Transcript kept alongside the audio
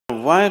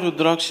Why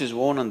Rudraksha is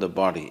worn on the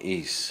body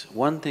is,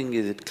 one thing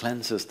is it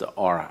cleanses the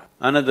aura.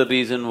 Another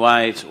reason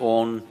why it's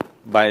worn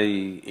by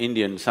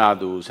Indian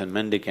sadhus and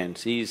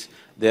mendicants is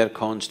they're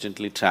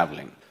constantly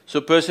traveling.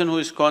 So person who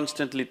is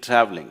constantly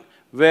traveling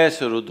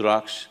wears a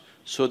Rudraksha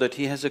so that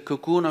he has a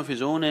cocoon of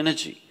his own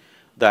energy,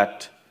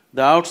 that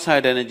the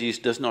outside energies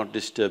does not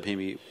disturb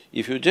him.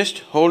 If you just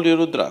hold your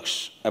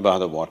Rudraksha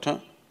above the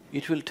water,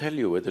 it will tell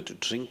you whether to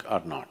drink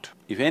or not.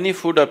 If any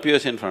food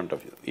appears in front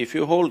of you, if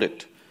you hold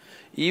it,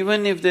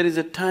 even if there is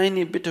a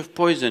tiny bit of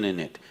poison in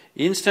it,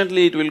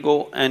 instantly it will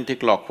go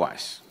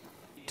anti-clockwise.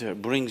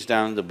 It brings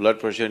down the blood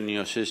pressure in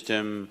your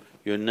system,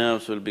 your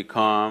nerves will be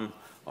calm,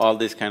 all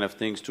these kind of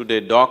things. Today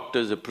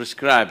doctors are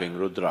prescribing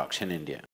Rudraksha in India.